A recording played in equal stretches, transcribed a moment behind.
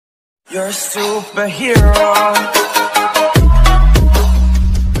You're a superhero.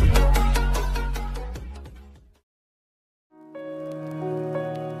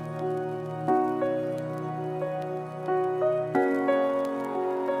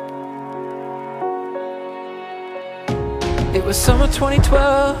 It was summer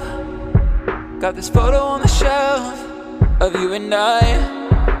 2012. Got this photo on the shelf of you and I.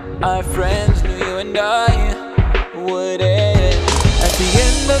 Our friends knew you and I would end. At the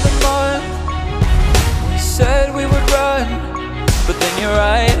end of the month, we said we would run, but then your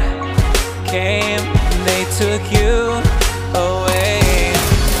right came and they took you away.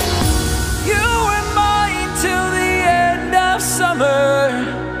 You were mine till the end of summer.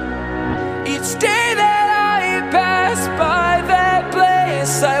 Each day that I passed by that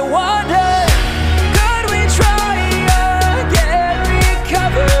place, I wondered, could we try again,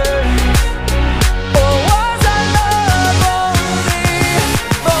 recover? Or was our love only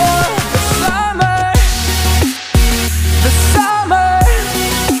for the summer? The summer,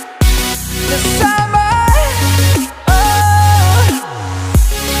 the summer. Oh,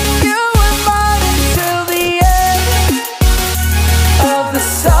 you were mine until the end of the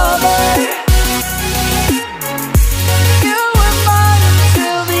summer.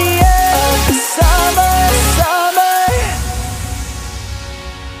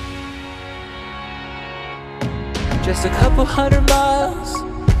 Just a couple 100 miles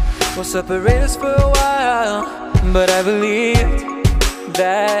will separate us for a while, but I believed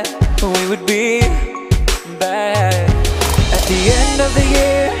that we would be back at the end of the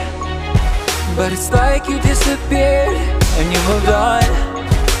year. But it's like you disappeared and you moved on,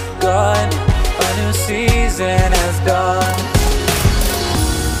 gone. A new season has dawned.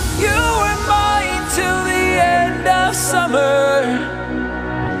 You were mine till the end of summer.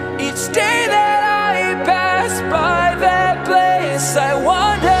 Each day that I passed by that place, I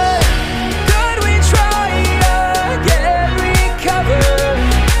wondered, could we try again, recover?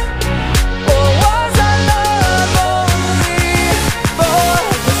 Or was our love only for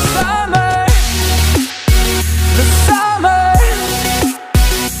the summer? The summer,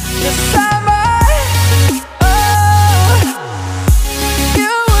 the summer. Oh,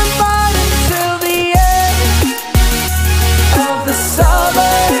 you were mine until the end of the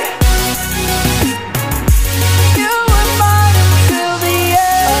summer.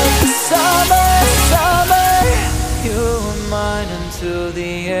 Till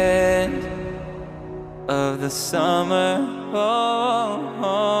the end of the summer.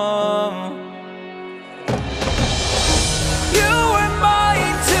 You were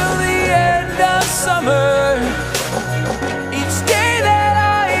mine till the end of summer. Each day that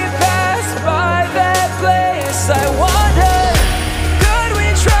I passed by that place, I wondered, could we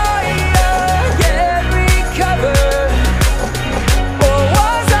try again, recover? Or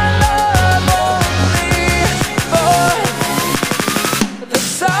was our love only for the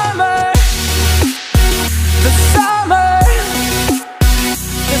summer, the summer,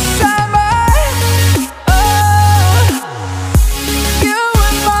 the summer. Oh, you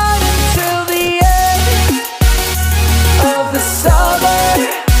were mine until the end of the summer.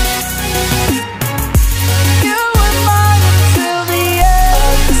 You were mine until the end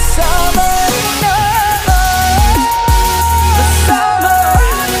of the summer. The summer,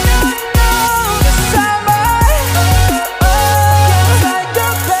 the summer. Like a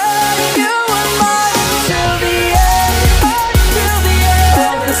bell, you were mine until the end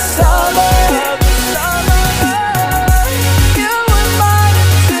of the summer. You were mine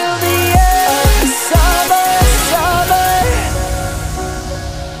until the end of the summer.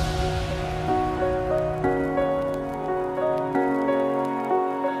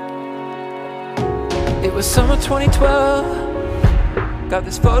 It was summer 2012. Got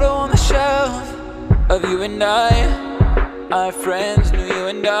this photo on the shelf of you and I. Our friends knew you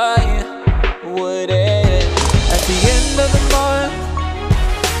and I would end. At the end of the month,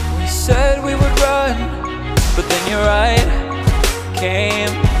 we said we would run, but then your right came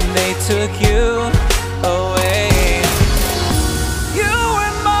and they took you away. You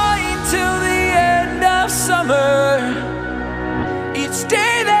were mine till the end of summer. Each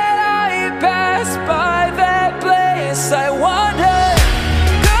day that I passed by that place, I wondered,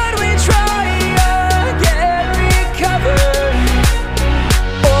 could we try again, recover?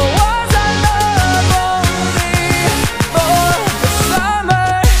 Or was our love only for the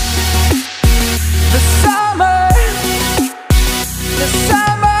summer? The summer, the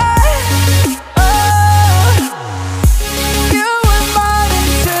summer. Oh,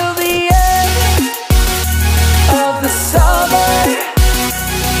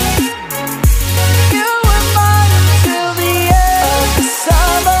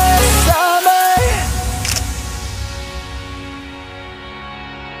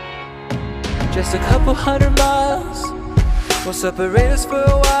 Just a couple 100 miles will separate us for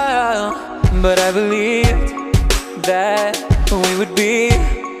a while, but I believed that we would be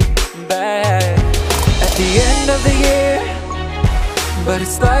back at the end of the year. But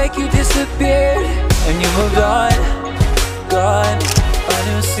it's like you disappeared and you moved on, gone. A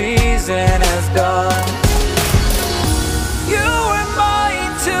new season has dawned. You were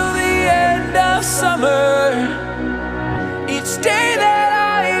mine till the end of summer. Each day that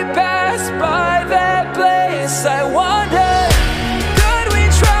I pass by that place, I wonder, could we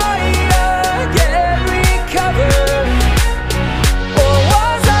try again, recover? Or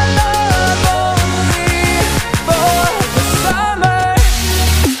was our love only for the summer?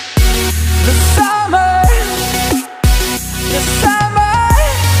 The summer, the summer.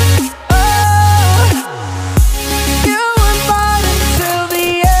 Oh, you were mine until the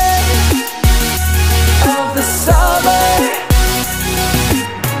end of the summer.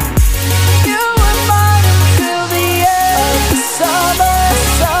 You were mine until the end of the summer.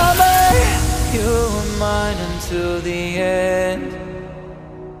 Summer. You were mine until the end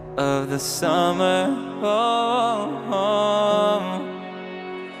of the summer. Oh, oh.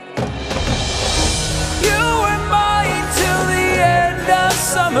 You were mine till the end of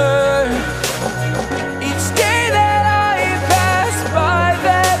summer. Each day that I pass by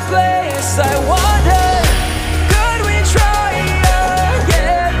that place, I wonder, could we try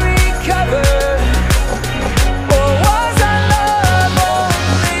again, recover? Or was our love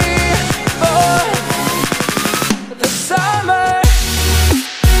only for the summer?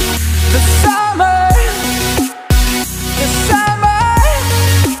 The summer, the summer.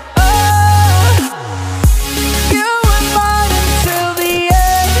 Oh, you were mine until the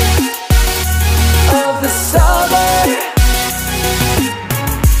end of the summer.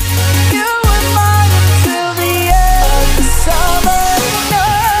 You were mine until the end of the summer. No,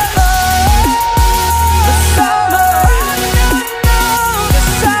 the summer, the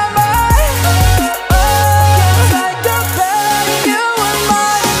summer. Oh, like a bell. You were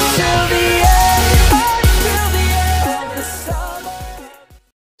mine until the end of the summer.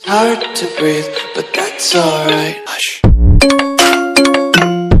 Hard to breathe, but that's alright. Hush.